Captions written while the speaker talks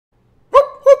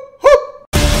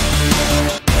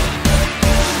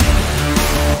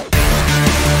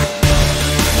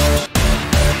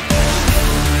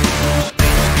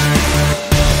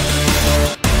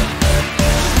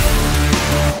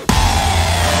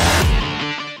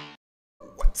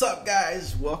What's up,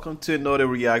 guys? Welcome to another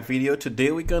React video.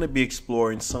 Today we're going to be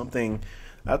exploring something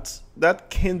that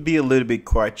can be a little bit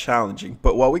quite challenging,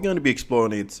 but what we're going to be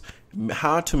exploring is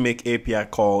how to make API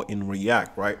call in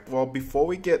React, right? Well, before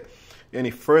we get any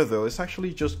further, let's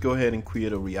actually just go ahead and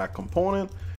create a React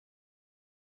component.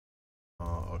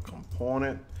 A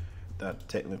component that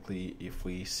technically, if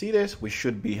we see this, we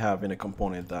should be having a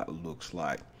component that looks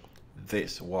like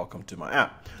this. Welcome to my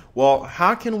app. Well,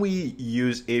 how can we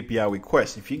use API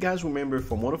requests? If you guys remember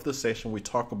from one of the sessions, we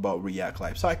talked about React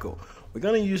lifecycle. We're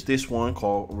going to use this one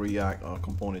called React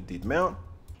component did mount.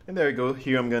 And there you go.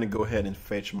 Here I'm going to go ahead and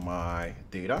fetch my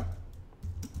data.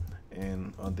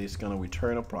 And this is going to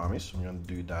return a promise. I'm going to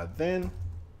do that then.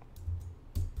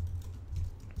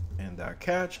 And that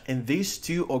catch. And these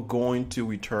two are going to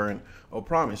return a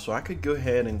promise. So I could go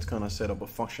ahead and kind of set up a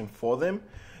function for them.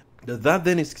 That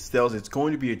then tells it's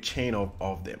going to be a chain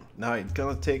of them. Now it's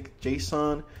going to take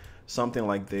JSON, something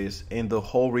like this. And the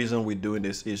whole reason we're doing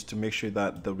this is to make sure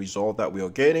that the result that we are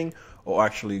getting are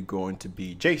actually going to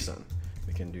be JSON.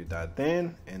 We can do that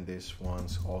then. And this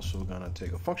one's also going to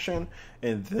take a function.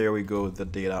 And there we go. The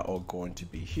data are going to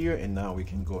be here. And now we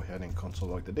can go ahead and console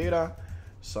log the data,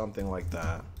 something like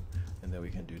that. And then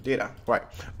we can do data. All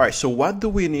right, so what do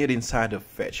we need inside of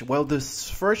fetch? Well,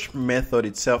 this fetch method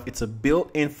itself, it's a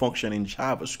built-in function in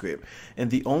JavaScript. And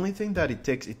the only thing that it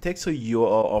takes a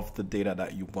URL of the data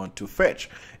that you want to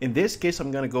fetch. In this case, I'm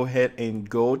going to go ahead and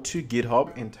go to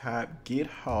GitHub and type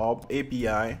GitHub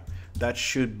API. That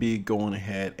should be going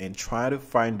ahead and try to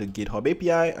find the GitHub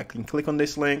API. I can click on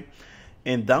this link.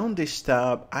 And down this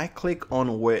tab, I click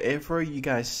on wherever you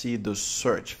guys see the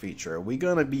search feature. We're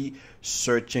going to be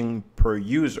searching per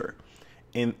user.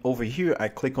 And over here, I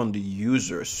click on the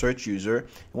user, search user.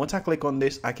 And once I click on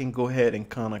this, I can go ahead and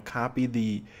kind of copy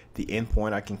the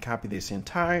endpoint. I can copy this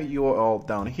entire URL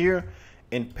down here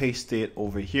and paste it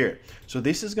over here. So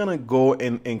this is going to go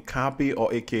and copy,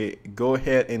 or go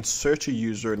ahead and search a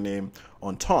username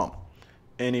on Tom.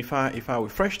 And if I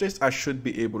refresh this, I should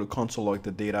be able to console log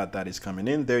the data that is coming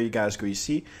in. There you guys go. You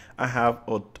see, I have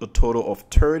a total of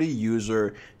 30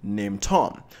 user named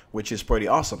Tom, which is pretty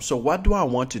awesome. So what do I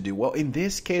want to do? Well, in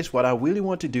this case, what I really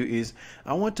want to do is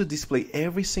I want to display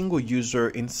every single user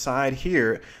inside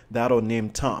here that are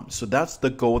named Tom. So that's the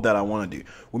goal that I want to do.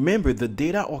 Remember, the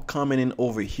data are coming in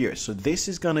over here. So this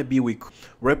is going to be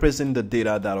represent the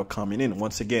data that are coming in.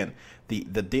 Once again,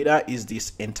 the data is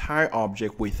this entire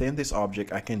object. Within this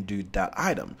object, I can do that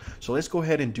item. So let's go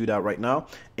ahead and do that right now.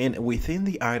 And within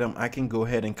the item, I can go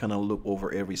ahead and kind of loop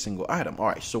over every single item. All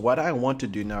right, so what I want to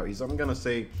do now is I'm going to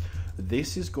say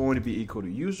this is going to be equal to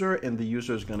user, and the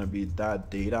user is going to be that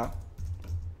data,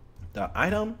 that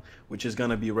item, which is going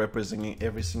to be representing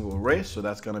every single array. So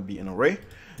that's going to be an array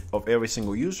of every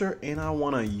single user. And I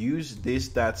want to use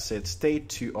this set state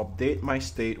to update my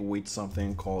state with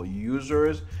something called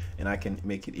users, and I can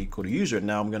make it equal to user.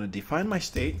 Now I'm going to define my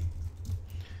state.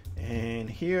 And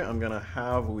here I'm going to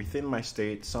have within my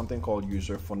state something called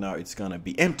user. For now, it's going to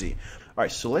be empty. All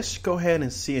right, so let's go ahead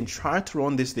and see and try to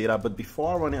run this data. But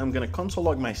before I run it, I'm going to console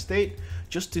log my state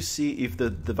just to see if the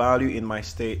value in my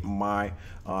state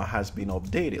has been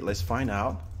updated. Let's find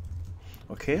out.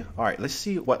 Okay, all right, let's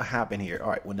see what happened here. All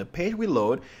right, when the page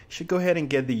reload, you should go ahead and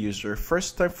get the user.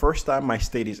 First time my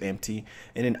state is empty,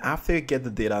 and then after you get the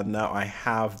data, now I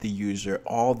have the user,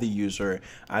 all the user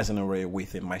as an array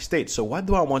within my state. So what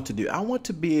do I want to do? I want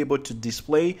to be able to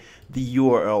display the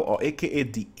URL, or aka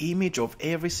the image of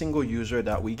every single user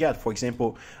that we get. For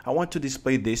example, I want to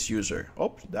display this user.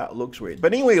 Oh, that looks weird.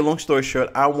 But anyway, long story short,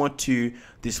 I want to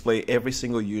display every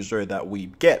single user that we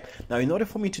get. Now, in order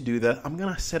for me to do that, I'm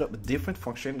gonna set up a different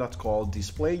function that's called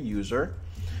display user.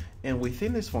 And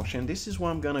within this function, this is where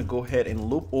I'm gonna go ahead and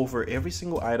loop over every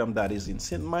single item that is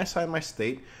inside my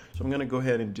state. So I'm gonna go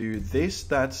ahead and do this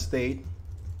state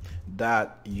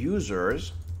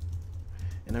users.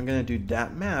 And I'm going to do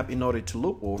that map in order to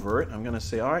loop over it. I'm going to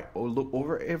say, all right, I'll loop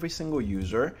over every single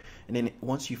user. And then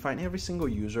once you find every single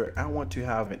user, I want to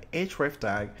have an href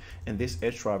tag. And this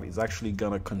href is actually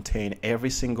going to contain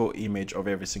every single image of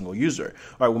every single user.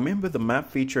 All right, remember the map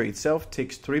feature itself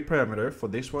takes 3 parameters. For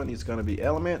this one, it's going to be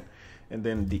element, and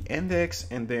then the index,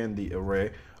 and then the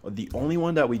array. The only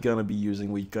one that we're going to be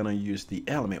using, we're going to use the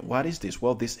element. What is this?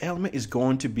 Well, this element is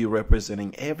going to be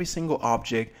representing every single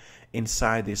object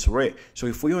inside this array. So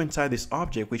if we are inside this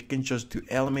object, we can just do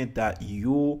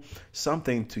element.u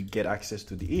something to get access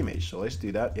to the image. So let's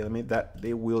do that. Element that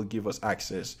they will give us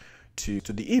access to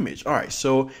the image. All right,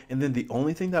 so and then the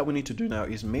only thing that we need to do now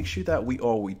is make sure that we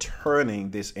are returning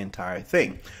this entire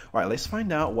thing. All right, let's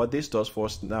find out what this does for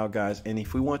us now, guys. And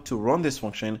if we want to run this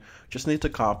function, just need to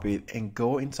copy it and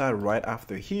go inside right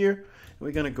after here.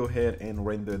 We're going to go ahead and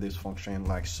render this function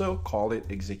like so, call it,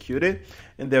 execute it,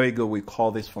 and there we go. We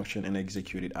call this function and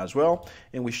execute it as well,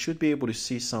 and we should be able to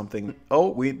see something. Oh,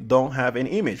 we don't have an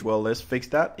image. Well, let's fix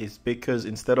that. It's because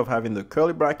instead of having the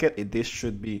curly bracket, this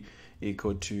should be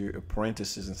equal to a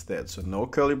parenthesis instead. So no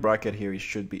curly bracket here, it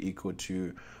should be equal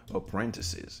to a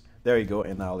parenthesis. There you go.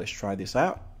 And now let's try this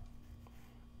out.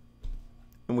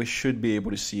 And we should be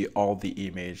able to see all the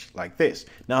image like this.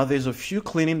 Now there's a few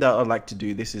cleaning that I'd like to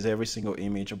do. This is every single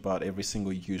image about every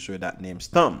single user that names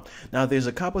thumb. Now there's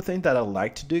a couple things that I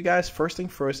like to do, guys. First thing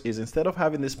first is instead of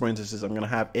having this parenthesis, I'm going to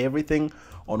have everything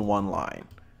on one line.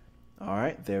 All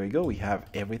right, there we go. We have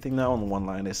everything now on one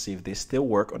line. Let's see if they still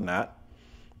work or not.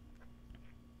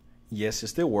 Yes, it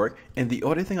still works. And the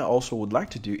other thing I also would like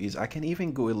to do is I can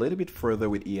even go a little bit further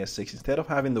with ES6. Instead of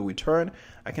having the return,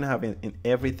 I can have in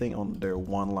everything on their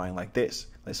one line like this.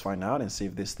 Let's find out and see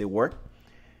if this still works.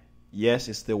 Yes,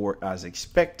 it still works as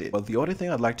expected. But the other thing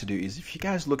I'd like to do is if you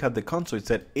guys look at the console, it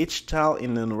said each child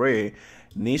in an array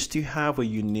needs to have a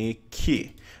unique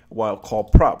key, while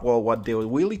called prop. Well, what they were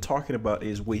really talking about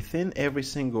is within every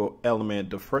single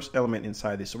element, the first element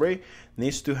inside this array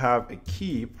needs to have a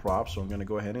key prop. So I'm going to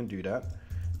go ahead and do that.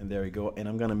 And there we go. And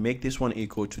I'm going to make this one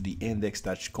equal to the index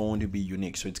that's going to be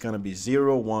unique. So it's going to be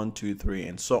 0, 1, 2, 3,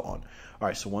 and so on. All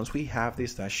right. So once we have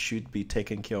this, that should be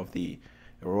taking care of the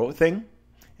row thing.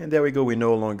 And there we go. We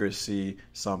no longer see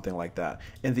something like that.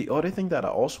 And the other thing that I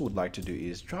also would like to do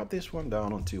is drop this one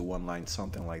down onto one line,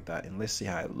 something like that. And let's see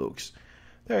how it looks.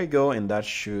 There you go, and that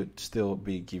should still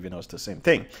be giving us the same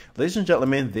thing. Ladies and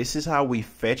gentlemen, this is how we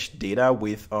fetch data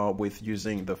with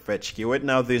using the fetch keyword.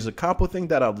 Now, there's a couple things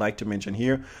that I'd like to mention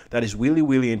here that is really,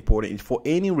 really important. If for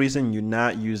any reason you're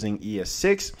not using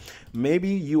ES6, maybe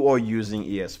you are using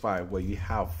ES5, where you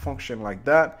have function like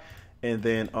that, and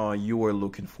then you are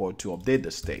looking for to update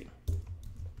the state.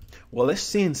 Well, let's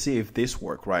see if this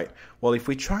works, right? Well, if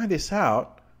we try this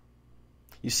out,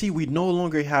 you see, we no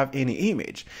longer have any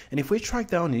image. And if we track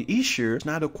down the issue,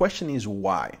 now the question is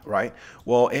why, right?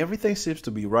 Well, everything seems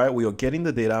to be right. We are getting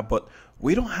the data, but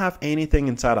we don't have anything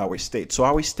inside our state. So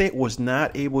our state was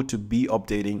not able to be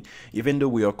updating, even though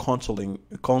we are console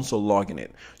logging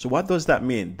it. So what does that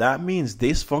mean? That means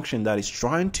this function that is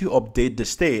trying to update the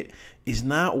state is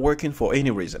not working for any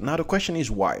reason. Now the question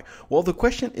is why? Well, the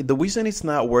reason it's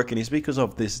not working is because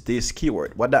of this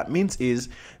keyword. What that means is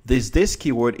this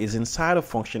keyword is inside a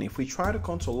function. If we try to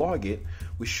console log it,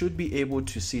 we should be able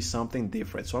to see something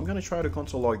different. So I'm going to try to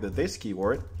console log this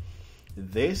keyword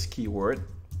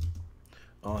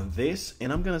on this,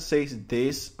 and I'm going to say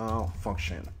this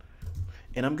function.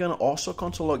 And I'm going to also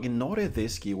console log another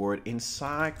this keyword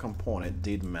inside component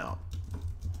did mount,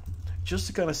 just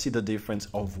to kind of see the difference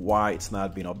of why it's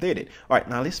not being updated. All right,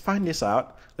 now let's find this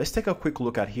out. Let's take a quick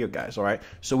look at here, guys. All right,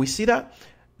 so we see that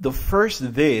the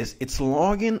first this, it's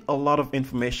logging a lot of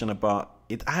information about,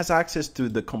 it has access to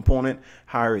the component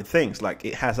higher things, like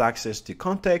it has access to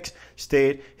context,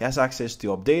 state, it has access to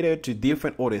updated, to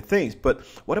different other things. But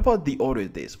what about the other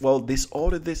this? Well, this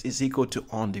other this is equal to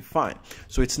undefined.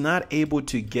 So it's not able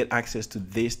to get access to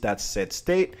this that set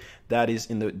state that is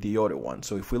in the other one.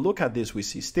 So if we look at this, we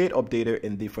see state, updated,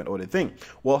 and different other thing.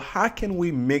 Well, how can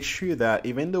we make sure that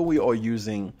even though we are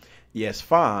using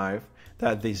ES5,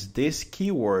 that this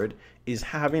keyword is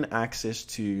having access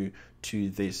to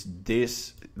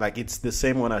this, like it's the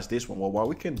same one as this one? Well, what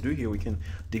we can do here, we can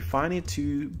define it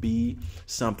to be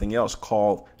something else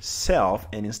called self,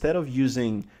 and instead of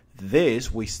using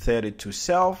this, we set it to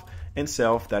self, and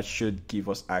self that should give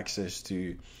us access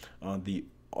to the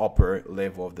upper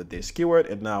level of this keyword,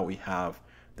 and now we have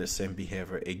the same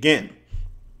behavior again.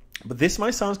 But this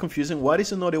might sound confusing. What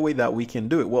is another way that we can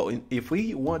do it? Well, if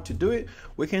we want to do it,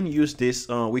 we can use this,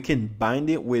 we can bind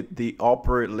it with the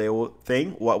upper level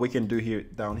thing. What we can do here,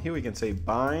 down here, we can say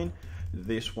bind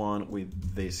this one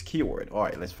with this keyword. All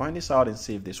right, let's find this out and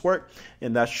see if this works.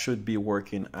 And that should be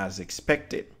working as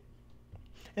expected.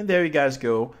 And there you guys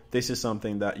go. This is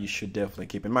something that you should definitely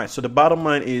keep in mind. So the bottom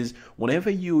line is, whenever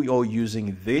you are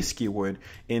using this keyword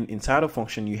inside a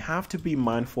function, you have to be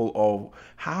mindful of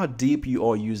how deep you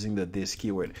are using this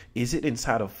keyword. Is it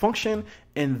inside a function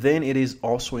and then it is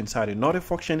also inside another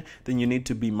function? Then you need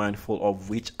to be mindful of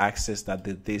which access that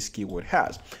this keyword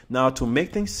has. Now, to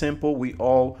make things simple, we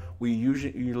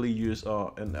usually use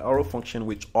an arrow function,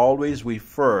 which always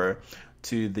refer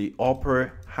to the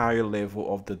upper higher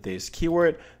level of the this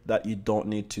keyword that you don't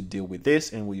need to deal with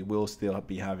this, and we will still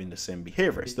be having the same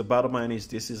behavior. The bottom line is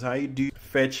this is how you do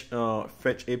fetch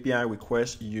API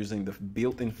requests using the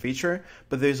built-in feature.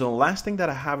 But there's a last thing that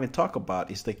I haven't talked about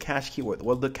is the catch keyword.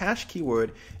 Well, the catch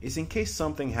keyword is in case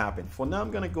something happened. For now,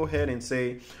 I'm gonna go ahead and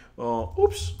say,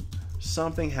 oops,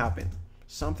 something happened.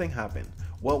 Something happened.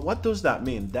 Well, what does that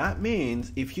mean? That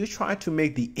means if you try to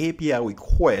make the API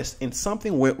request and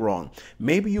something went wrong,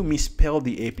 maybe you misspelled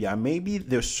the API, maybe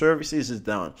the services is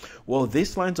down. Well,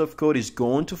 this lines of code is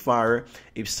going to fire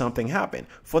if something happened.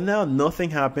 For now,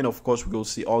 nothing happened. Of course, we will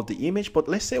see all the image, but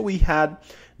let's say we had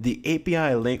the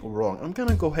API link wrong. I'm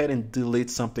gonna go ahead and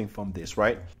delete something from this,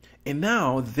 right? And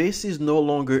now this is no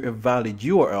longer a valid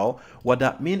URL. What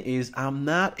that means is I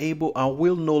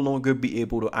will no longer be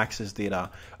able to access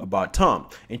data about Tom.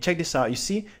 And check this out. You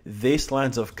see this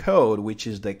lines of code, which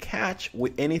is the catch,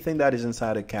 with anything that is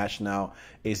inside the catch now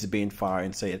is being fired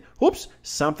and said, oops,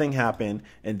 something happened.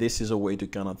 And this is a way to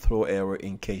kind of throw error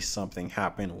in case something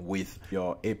happened with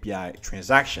your API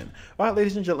transaction. All right,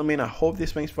 ladies and gentlemen, I hope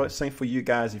this makes sense for you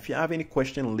guys. If you have any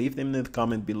question, leave them in the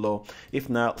comment below. If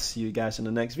not, see you guys in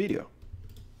the next video.